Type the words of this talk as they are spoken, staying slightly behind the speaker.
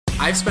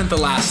I've spent the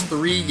last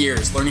 3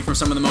 years learning from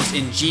some of the most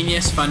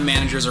ingenious fund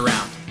managers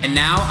around. And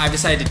now I've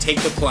decided to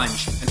take the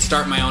plunge and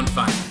start my own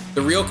fund.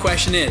 The real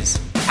question is,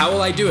 how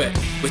will I do it?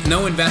 With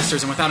no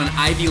investors and without an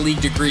Ivy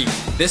League degree,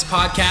 this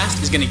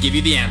podcast is going to give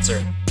you the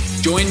answer.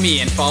 Join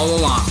me and follow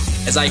along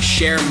as I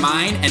share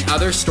mine and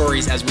other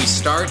stories as we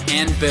start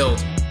and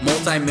build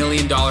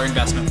multi-million-dollar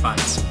investment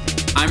funds.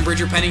 I'm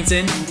Bridger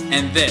Pennington,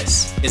 and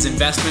this is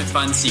Investment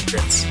Fund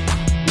Secrets.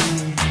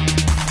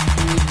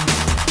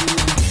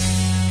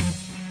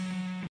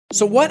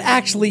 So what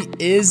actually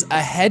is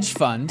a hedge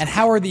fund, and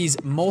how are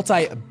these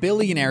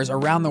multi-billionaires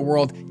around the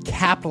world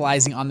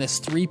capitalizing on this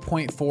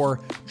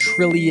 $3.4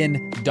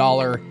 trillion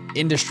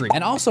industry?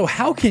 And also,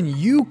 how can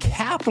you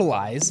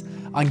capitalize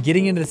on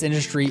getting into this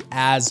industry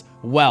as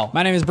well?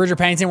 My name is Bridger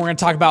Pennington. We're going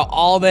to talk about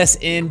all this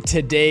in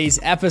today's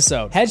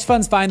episode. Hedge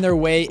funds find their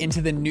way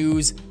into the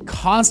news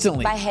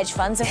constantly. By hedge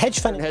funds. Hedge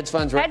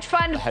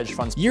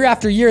funds. Year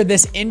after year,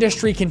 this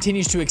industry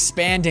continues to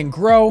expand and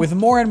grow, with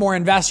more and more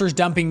investors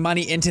dumping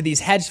money into these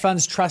hedge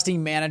funds,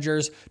 trusting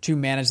managers to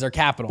manage their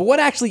capital. But what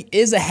actually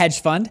is a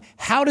hedge fund?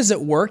 How does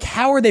it work?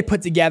 How are they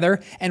put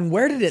together? And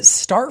where did it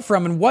start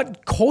from? And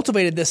what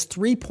cultivated this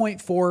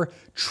 $3.4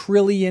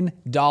 trillion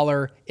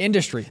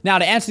industry? Now,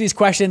 to answer these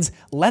questions,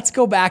 let's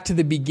go back to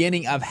the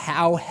beginning of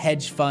how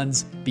hedge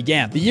funds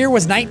began. The year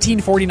was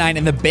 1949,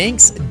 and the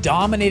banks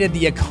dominated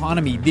the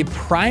economy. The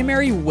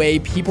primary way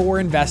people were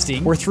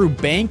investing were through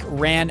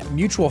bank-ran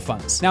mutual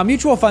funds. Now,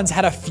 mutual funds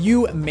had a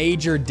few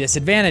major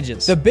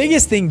disadvantages. The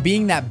biggest thing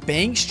being that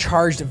banks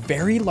charged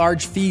very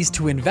large fees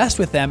to invest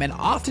with them, and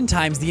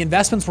oftentimes the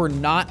investments were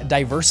not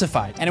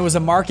diversified, and it was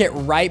a market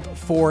ripe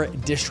for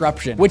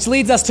disruption. Which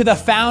leads us to the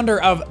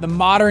founder of the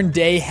modern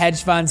day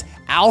hedge funds,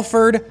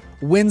 Alfred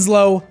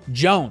Winslow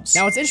Jones.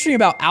 Now, what's interesting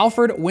about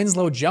Alfred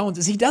Winslow Jones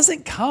is he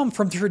doesn't come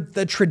from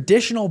the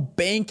traditional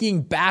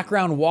banking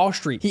background, Wall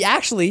Street. He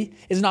actually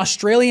is an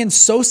Australian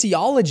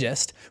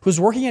sociologist who was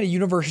working at a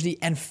university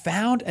and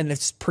found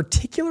this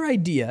particular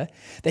idea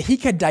that he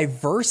could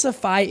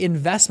diversify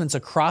investments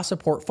across a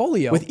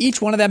portfolio, with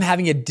each one of them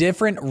having a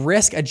different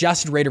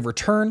risk-adjusted rate of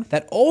return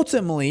that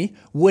ultimately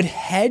would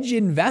hedge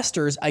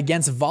investors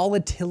against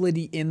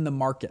volatility in the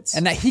markets.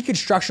 And that he could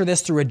structure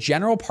this through a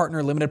general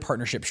partner limited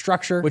partnership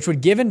structure, which would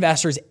give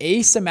investors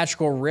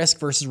asymmetrical risk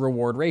versus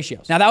reward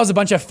ratios. Now, that was a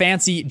bunch of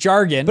fancy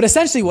jargon, but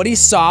essentially what he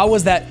saw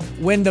was that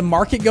when the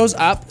market goes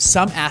up,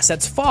 some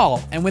assets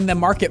fall. And when the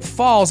market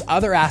falls,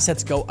 other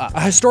assets go up.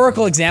 A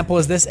historical example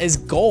of this is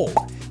gold.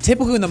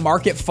 Typically, when the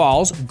market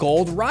falls,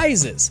 gold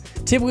rises.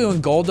 Typically,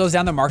 when gold goes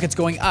down, the market's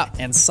going up.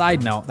 And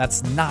side note,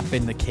 that's not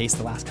been the case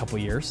the last couple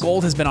of years.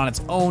 Gold has been on its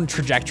own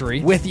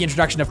trajectory with the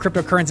introduction of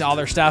cryptocurrency and all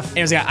their stuff.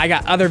 And I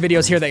got other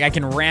videos here that I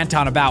can rant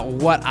on about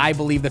what I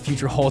believe the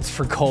future holds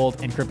for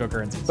gold and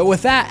cryptocurrencies. But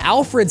with that,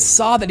 Alfred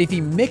saw that if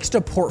he mixed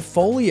a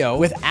portfolio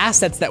with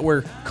assets that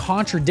were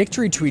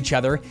contradictory to each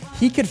other,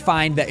 he could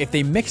find that if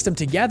they mixed them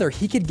together,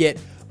 he could get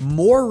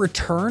more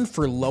return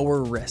for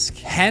lower risk.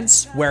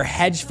 Hence, where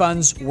hedge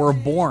funds were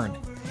born.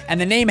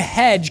 And the name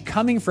hedge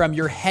coming from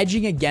you're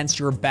hedging against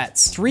your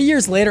bets. 3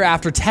 years later,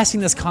 after testing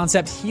this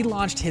concept, he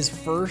launched his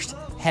first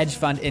hedge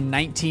fund in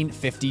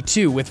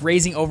 1952 with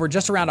raising over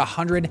just around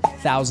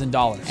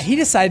 $100,000. And he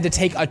decided to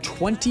take a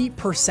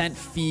 20%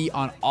 fee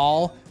on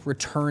all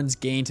returns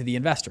gained to the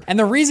investor. And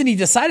the reason he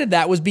decided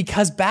that was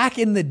because back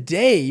in the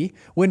day,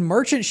 when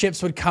merchant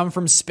ships would come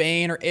from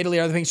Spain or Italy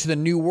or other things to the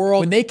New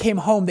World, when they came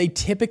home, they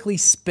typically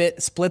split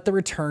the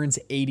returns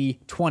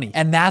 80-20.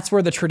 And that's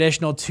where the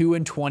traditional 2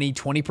 and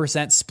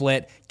 20%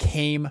 split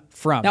came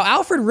from. Now,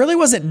 Alfred really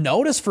wasn't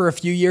noticed for a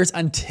few years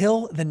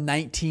until the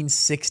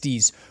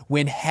 1960s,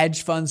 when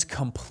hedge funds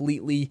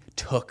completely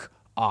took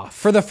off.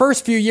 For the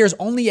first few years,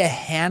 only a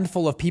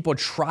handful of people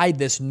tried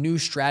this new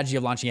strategy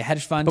of launching a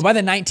hedge fund. But by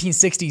the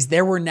 1960s,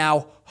 there were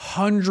now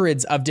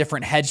hundreds of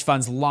different hedge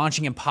funds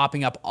launching and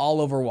popping up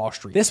all over Wall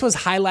Street. This was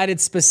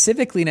highlighted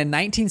specifically in a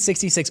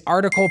 1966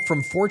 article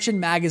from Fortune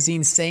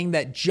magazine saying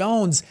that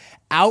Jones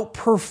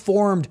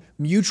outperformed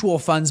mutual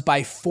funds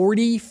by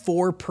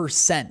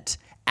 44%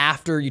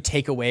 after you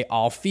take away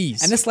all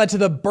fees. And this led to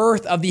the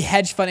birth of the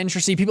hedge fund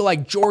industry. People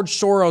like George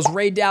Soros,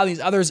 Ray Dalio, these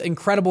others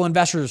incredible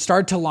investors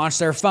started to launch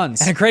their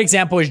funds. And a great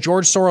example is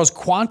George Soros'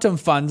 Quantum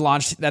Fund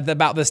launched at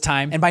about this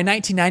time. And by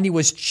 1990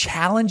 was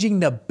challenging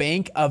the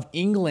Bank of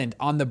England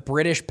on the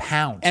British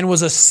pound and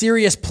was a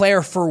serious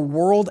player for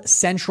world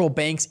central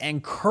banks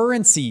and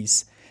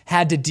currencies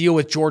had to deal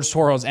with George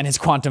Soros and his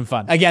quantum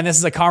fund. Again, this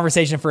is a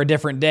conversation for a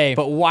different day,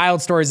 but wild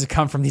stories have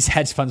come from these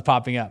hedge funds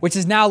popping up, which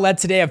has now led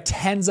today of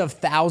tens of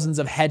thousands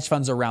of hedge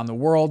funds around the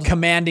world,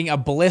 commanding a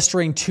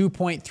blistering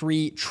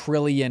 $2.3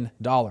 trillion.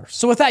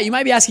 So with that, you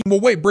might be asking, well,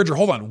 wait, Bridger,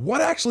 hold on.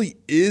 What actually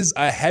is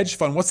a hedge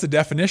fund? What's the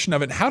definition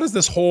of it? How does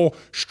this whole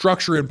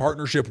structure and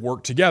partnership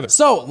work together?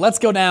 So let's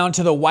go down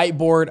to the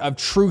whiteboard of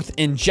truth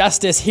and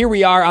justice. Here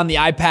we are on the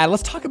iPad.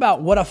 Let's talk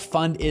about what a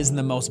fund is in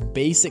the most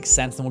basic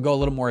sense, and we'll go a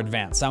little more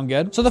advanced. Sound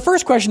good? So the the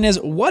first question is,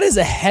 what is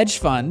a hedge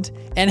fund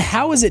and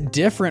how is it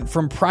different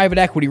from private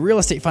equity, real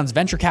estate funds,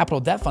 venture capital,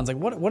 debt funds? Like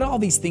what do all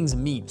these things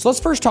mean? So let's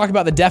first talk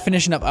about the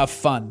definition of a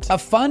fund. A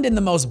fund, in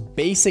the most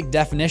basic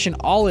definition,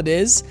 all it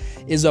is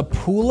a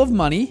pool of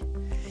money.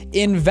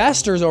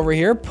 Investors over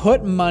here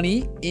put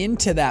money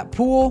into that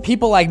pool.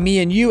 People like me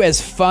and you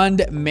as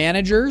fund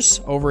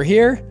managers over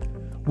here,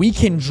 we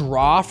can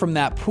draw from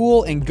that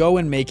pool and go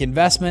and make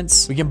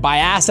investments. We can buy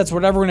assets,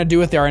 whatever we're gonna do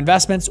with our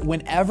investments.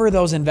 Whenever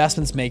those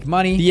investments make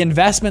money, the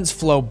investments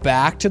flow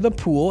back to the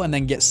pool and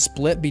then get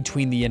split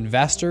between the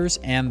investors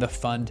and the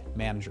fund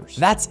managers.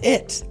 That's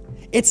it.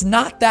 It's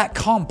not that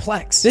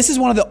complex. This is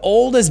one of the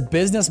oldest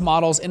business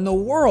models in the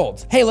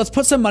world. Hey, let's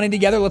put some money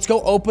together. Let's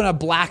go open a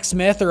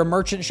blacksmith or a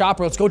merchant shop,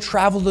 or let's go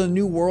travel to the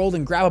New World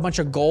and grab a bunch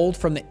of gold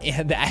from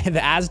the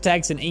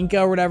Aztecs and Inca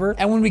or whatever.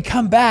 And when we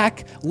come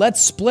back,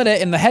 let's split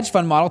it in the hedge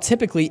fund model,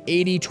 typically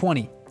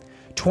 80-20.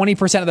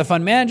 20% of the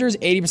fund managers,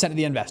 80% of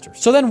the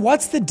investors. So then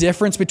what's the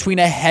difference between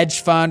a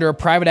hedge fund or a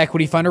private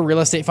equity fund or real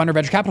estate fund or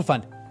venture capital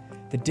fund?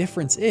 The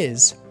difference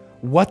is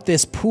what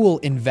this pool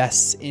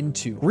invests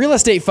into. Real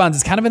estate funds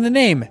is kind of in the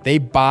name. They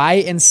buy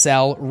and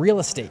sell real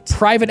estate.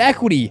 Private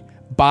equity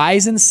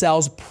buys and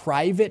sells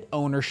private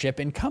ownership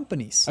in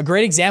companies. A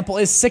great example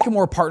is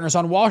Sycamore Partners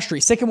on Wall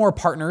Street. Sycamore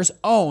Partners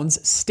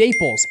owns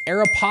Staples,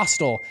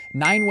 Aeropostale,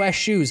 Nine West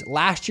Shoes.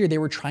 Last year, they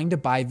were trying to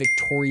buy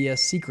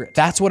Victoria's Secret.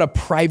 That's what a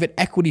private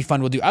equity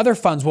fund will do. Other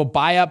funds will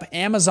buy up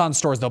Amazon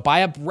stores. They'll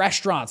buy up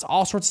restaurants.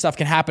 All sorts of stuff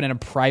can happen in a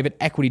private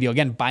equity deal.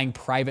 Again, buying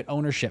private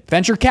ownership.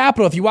 Venture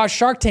capital, if you watch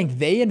Shark Tank,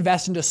 they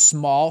invest into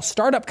small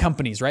startup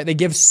companies, right? They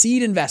give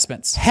seed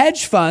investments.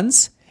 Hedge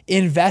funds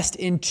invest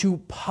into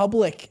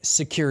public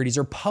securities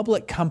or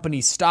public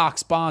companies,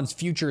 stocks, bonds,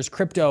 futures,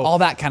 crypto, all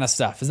that kind of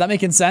stuff. Is that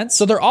making sense?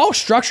 So they're all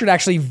structured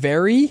actually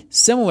very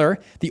similar.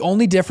 The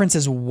only difference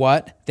is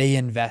what they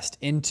invest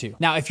into.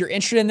 Now, if you're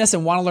interested in this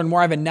and want to learn more,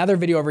 I have another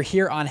video over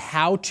here on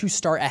how to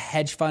start a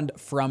hedge fund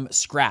from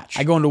scratch.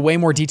 I go into way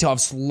more detail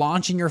of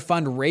launching your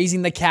fund,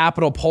 raising the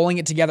capital, pulling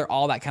it together,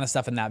 all that kind of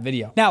stuff in that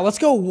video. Now, let's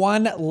go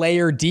one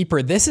layer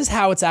deeper. This is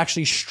how it's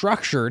actually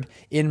structured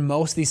in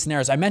most of these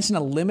scenarios. I mentioned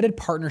a limited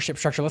partnership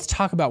structure. Let's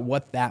talk about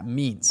what that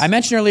means. I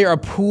mentioned earlier a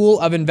pool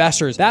of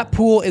investors. That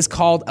pool is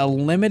called a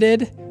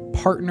limited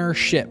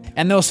partnership.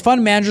 And those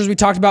fund managers we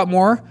talked about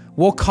more,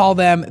 we'll call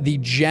them the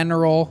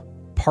general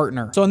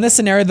partner. So in this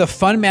scenario, the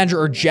fund manager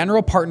or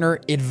general partner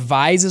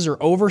advises or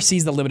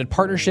oversees the limited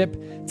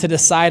partnership to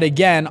decide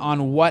again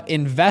on what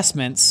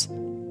investments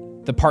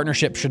the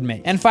partnership should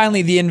make. And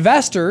finally, the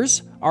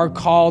investors are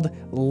called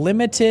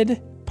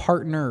limited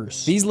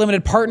partners. These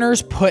limited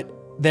partners put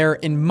their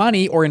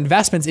money or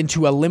investments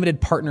into a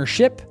limited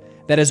partnership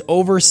that is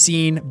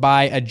overseen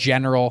by a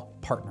general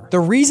partner. The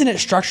reason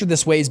it's structured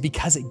this way is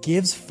because it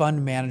gives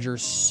fund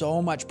managers so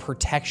much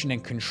protection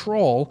and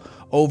control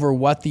over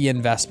what the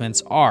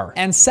investments are.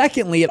 And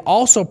secondly, it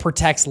also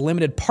protects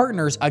limited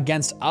partners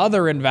against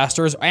other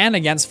investors and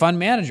against fund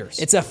managers.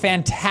 It's a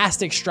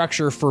fantastic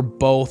structure for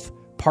both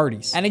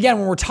parties. And again,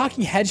 when we're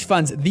talking hedge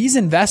funds, these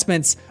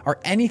investments are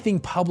anything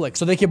public.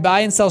 So they could buy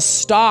and sell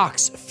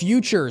stocks,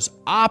 futures,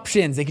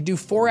 options. They could do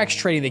Forex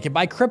trading. They could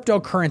buy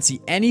cryptocurrency.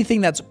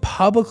 Anything that's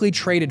publicly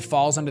traded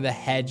falls under the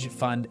hedge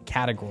fund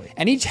category.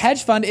 And each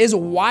hedge fund is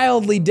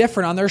wildly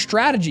different on their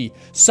strategy.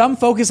 Some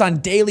focus on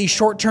daily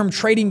short-term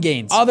trading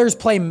gains. Others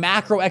play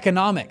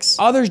macroeconomics.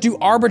 Others do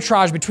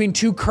arbitrage between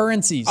two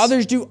currencies.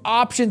 Others do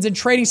options and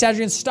trading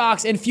strategy and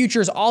stocks and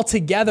futures all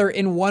together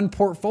in one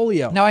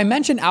portfolio. Now, I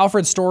mentioned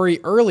Alfred's story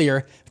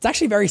earlier. It's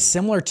actually very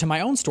similar to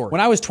my own story.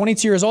 When I was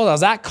 22 years old, I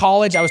was at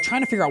college. I was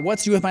trying to figure out what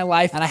to do with my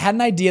life. And I had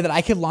an idea that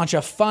I could launch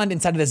a fund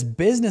inside of this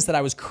business that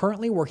I was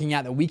currently working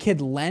at, that we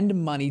could lend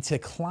money to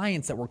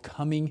clients that were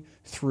coming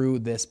through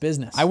this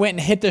business. I went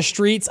and hit the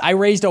streets. I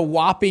raised a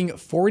whopping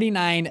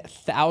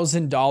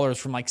 $49,000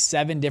 from like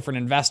 7 different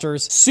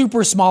investors.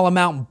 Super small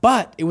amount,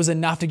 but it was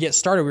enough to get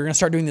started. We were gonna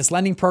start doing this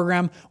lending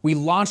program. We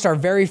launched our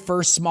very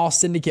first small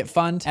syndicate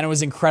fund, and it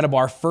was incredible.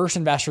 Our first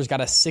investors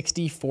got a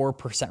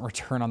 64%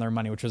 return on their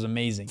money, which was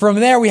amazing. From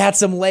there, we had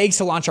some legs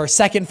to launch our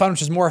second fund,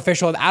 which was more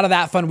official. Out of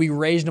that fund, we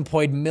raised and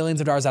deployed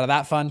millions of dollars out of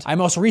that fund. I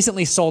most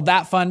recently sold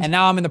that fund, and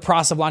now I'm in the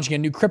process of launching a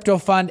new crypto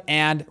fund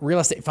and real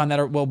estate fund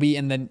that will be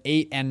in the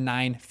 8 and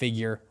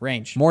 9-figure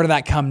range. More to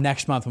that come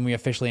next month when we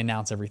officially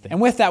announce everything. And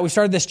with that, we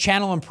started this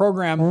channel and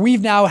program where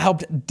we've now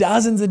helped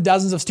dozens and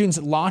dozens of students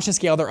launch and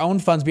scale their own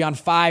funds beyond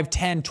 5,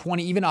 10,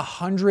 20, even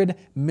 $100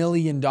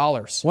 million.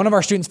 One of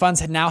our students'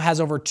 funds now has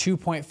over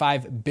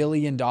 $2.5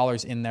 billion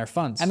in their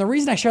funds. And the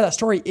reason I share that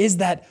story is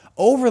that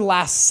over the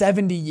last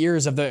 70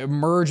 years of the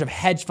emerge of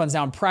hedge funds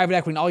now in private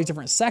equity and all these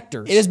different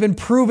sectors, it has been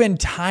proven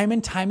time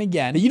and time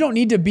again that you don't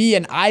need to be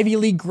an Ivy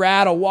League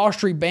grad, a Wall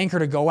Street banker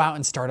to go out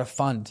and start a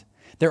fund.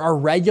 There are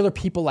regular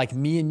people like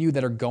me and you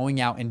that are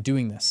going out and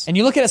doing this. And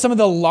you look at some of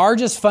the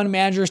largest fund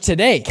managers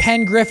today,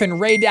 Ken Griffin,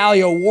 Ray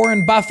Dalio,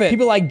 Warren Buffett,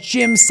 people like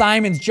Jim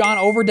Simons, John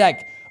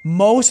Overdeck.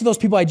 Most of those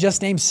people I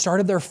just named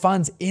started their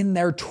funds in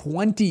their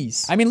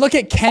 20s. I mean, look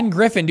at Ken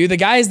Griffin, dude. The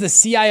guy is the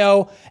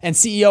CIO and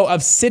CEO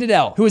of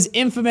Citadel, who is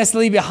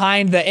infamously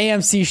behind the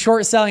AMC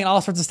short selling and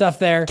all sorts of stuff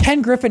there.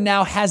 Ken Griffin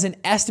now has an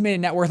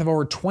estimated net worth of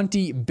over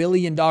 $20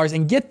 billion.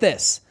 And get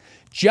this,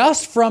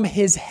 just from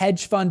his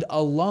hedge fund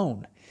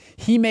alone,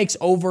 he makes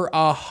over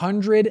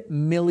 $100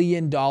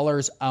 million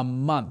a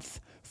month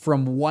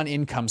from one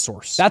income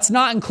source. That's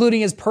not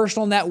including his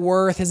personal net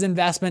worth, his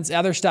investments,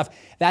 other stuff.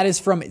 That is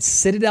from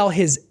Citadel.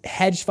 His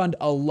hedge fund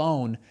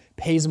alone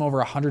pays him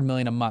over $100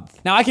 million a month.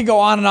 Now I could go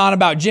on and on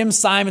about Jim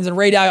Simons and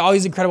Ray Dalio, all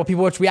these incredible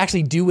people, which we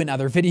actually do in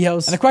other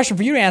videos. And the question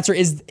for you to answer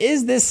is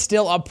this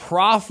still a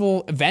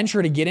profitable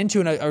venture to get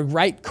into and a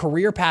right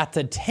career path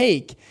to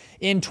take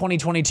in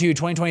 2022,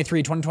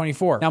 2023,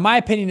 2024? Now, my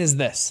opinion is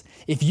this.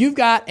 If you've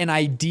got an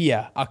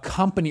idea, a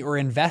company or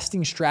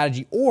investing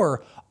strategy,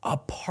 or a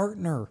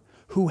partner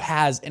who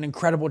has an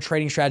incredible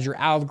trading strategy or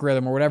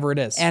algorithm or whatever it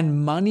is,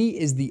 and money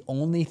is the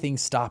only thing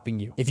stopping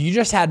you. If you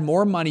just had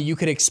more money, you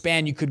could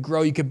expand, you could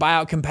grow, you could buy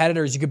out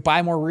competitors, you could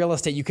buy more real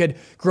estate, you could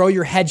grow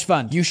your hedge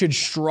fund. You should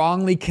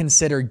strongly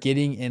consider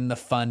getting in the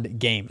fund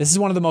game. This is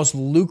one of the most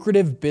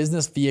lucrative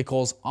business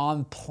vehicles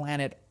on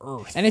planet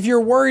Earth. And if you're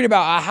worried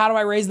about how do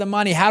I raise the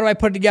money, how do I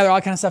put it together, all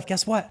that kind of stuff,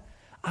 guess what?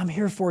 I'm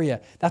here for you.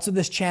 That's what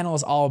this channel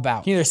is all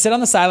about. You can either sit on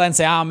the sideline and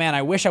say, oh man,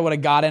 I wish I would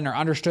have got in or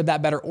understood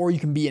that better, or you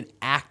can be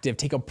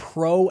take a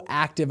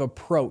proactive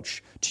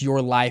approach to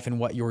your life and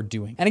what you're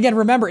doing. And again,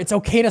 remember, it's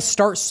okay to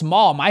start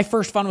small. My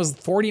first fund was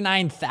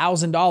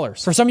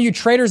 $49,000. For some of you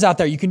traders out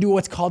there, you can do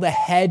what's called a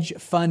hedge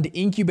fund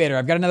incubator.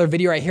 I've got another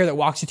video right here that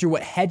walks you through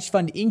what hedge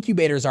fund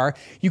incubators are.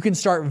 You can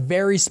start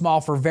very small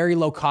for very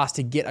low cost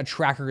to get a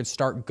track record,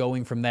 start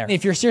going from there.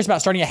 If you're serious about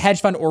starting a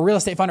hedge fund or real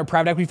estate fund or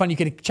private equity fund, you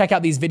can check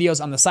out these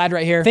videos on the side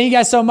right here. Thank you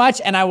guys so much,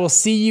 and I will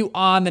see you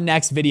on the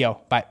next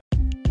video. Bye.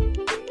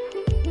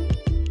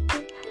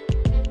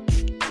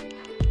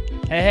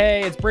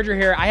 Hey, it's Bridger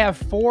here. I have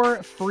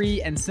 4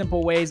 free and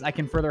simple ways I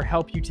can further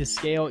help you to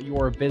scale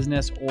your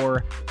business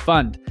or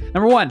fund.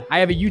 Number 1, I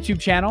have a YouTube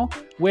channel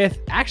with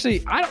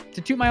actually,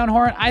 to toot my own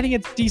horn, I think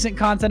it's decent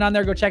content on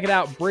there. Go check it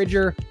out.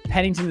 Bridger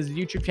Pennington is a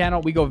YouTube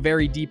channel. We go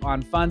very deep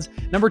on funds.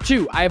 Number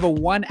 2, I have a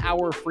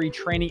 1-hour free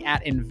training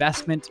at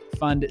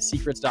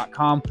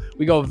investmentfundsecrets.com.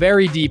 We go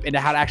very deep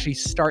into how to actually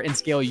start and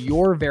scale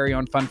your very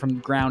own fund from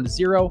ground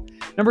zero.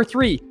 Number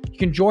 3, you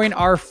can join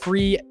our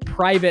free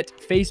private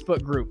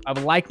Facebook group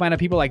of like-minded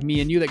people like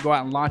me and you that go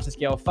out and launch and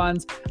scale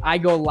funds. I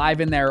go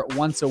live in there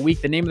once a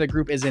week. The name of the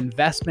group is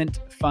Investment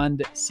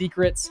Fund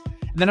Secrets.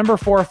 And then number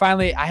 4,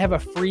 finally, I have a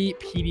free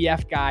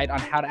PDF guide on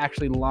how to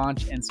actually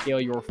launch and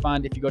scale your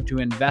fund. If you go to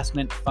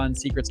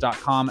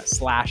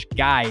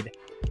investmentfundsecrets.com/guide,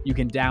 you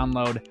can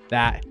download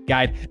that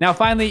guide. Now,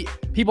 finally,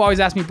 people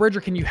always ask me,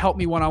 Bridger, can you help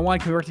me one-on-one?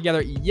 Can we work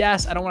together?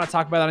 Yes, I don't want to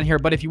talk about that on here,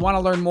 but if you want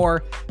to learn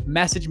more,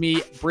 message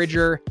me,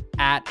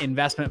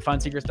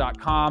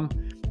 Bridger@investmentfundsecrets.com,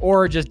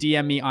 or just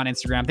DM me on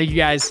Instagram. Thank you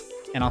guys,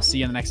 and I'll see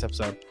you in the next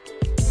episode.